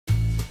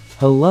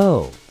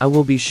Hello, I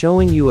will be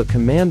showing you a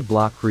command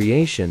block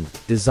creation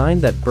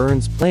design that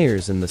burns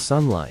players in the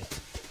sunlight.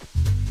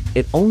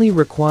 It only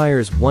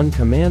requires one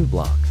command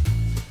block.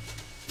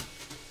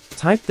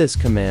 Type this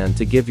command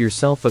to give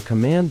yourself a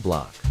command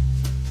block.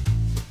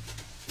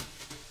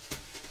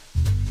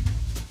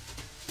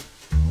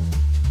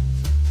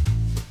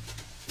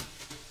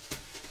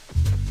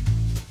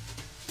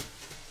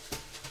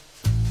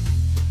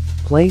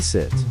 Place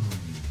it.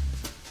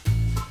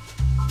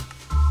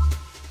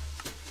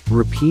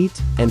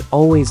 Repeat and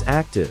always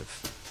active.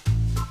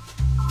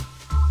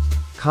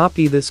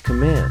 Copy this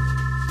command.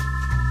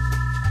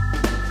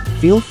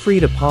 Feel free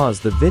to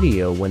pause the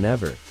video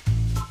whenever.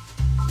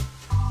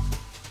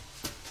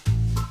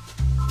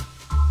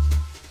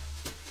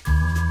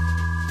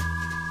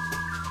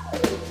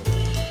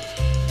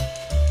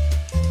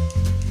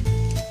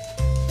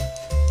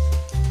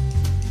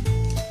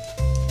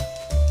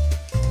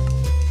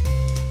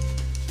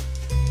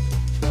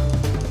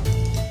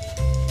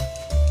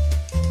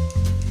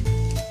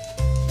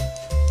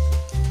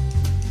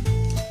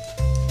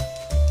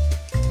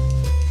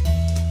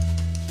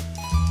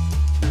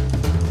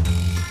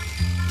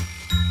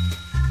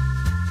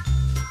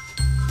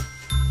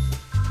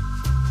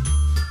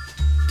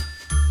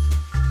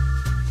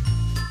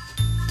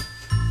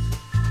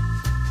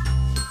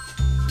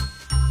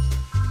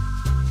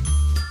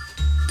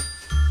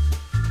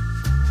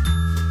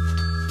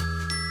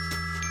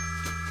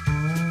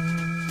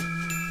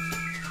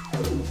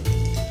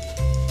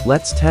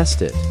 Let's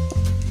test it.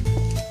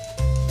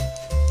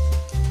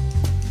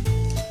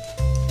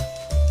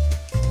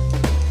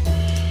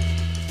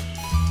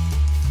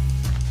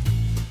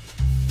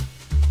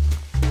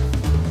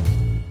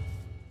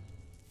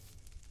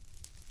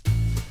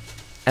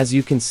 As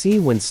you can see,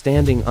 when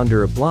standing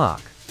under a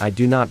block, I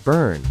do not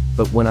burn,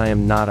 but when I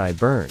am not, I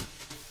burn.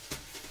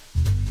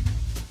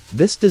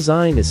 This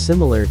design is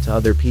similar to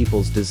other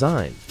people's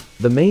design.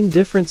 The main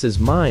difference is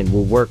mine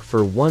will work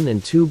for 1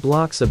 and 2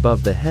 blocks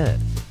above the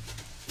head.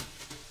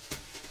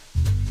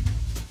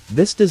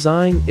 This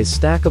design is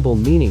stackable,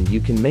 meaning you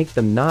can make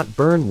them not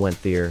burn when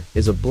there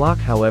is a block,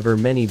 however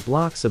many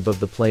blocks above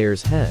the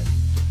player's head.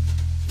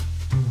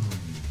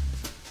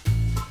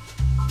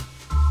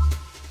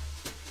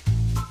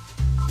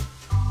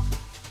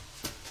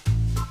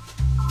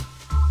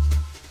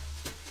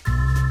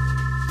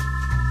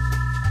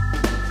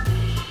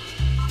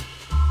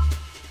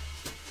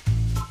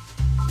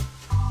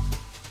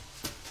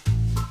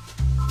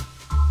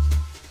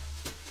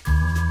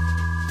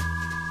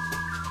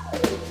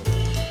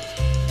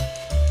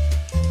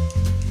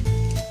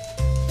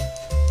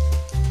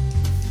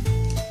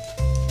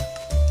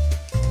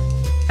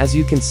 As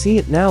you can see,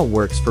 it now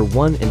works for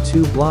 1 and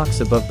 2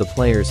 blocks above the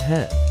player's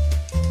head.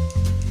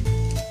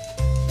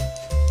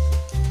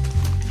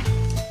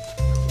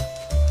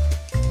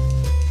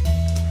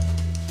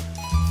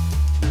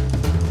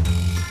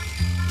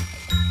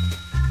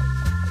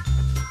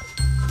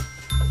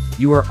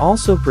 You are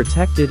also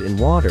protected in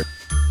water.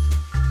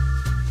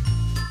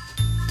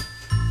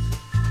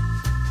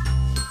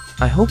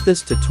 I hope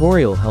this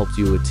tutorial helped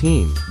you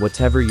attain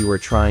whatever you are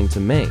trying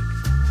to make.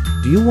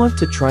 Do you want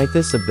to try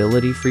this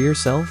ability for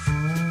yourself?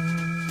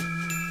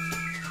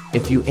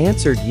 If you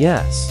answered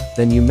yes,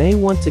 then you may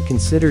want to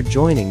consider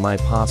joining my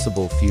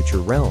possible future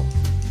realm.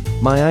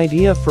 My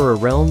idea for a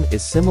realm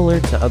is similar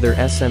to other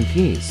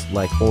SMPs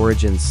like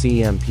Origin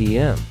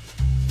CMPM.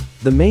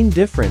 The main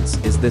difference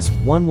is this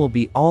one will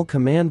be all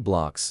command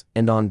blocks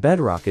and on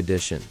Bedrock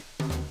Edition.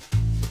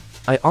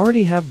 I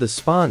already have the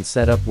spawn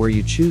set up where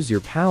you choose your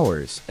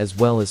powers as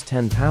well as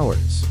 10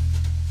 powers.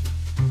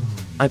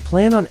 I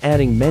plan on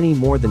adding many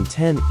more than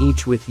 10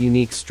 each with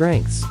unique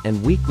strengths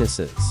and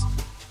weaknesses.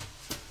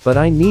 But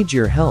I need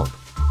your help.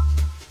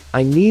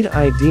 I need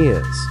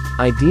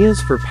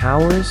ideas for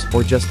powers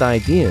or just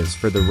ideas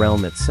for the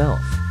realm itself.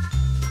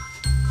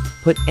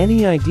 Put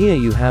any idea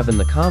you have in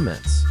the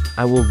comments,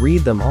 I will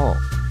read them all.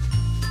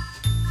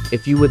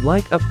 If you would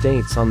like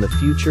updates on the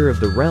future of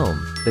the realm,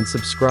 then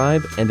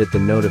subscribe and hit the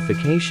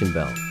notification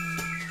bell.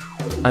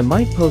 I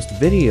might post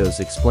videos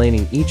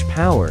explaining each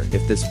power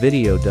if this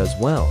video does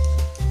well.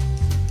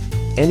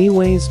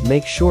 Anyways,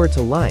 make sure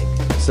to like,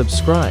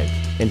 subscribe,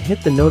 and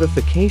hit the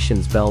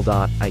notifications bell.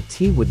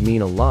 It would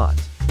mean a lot.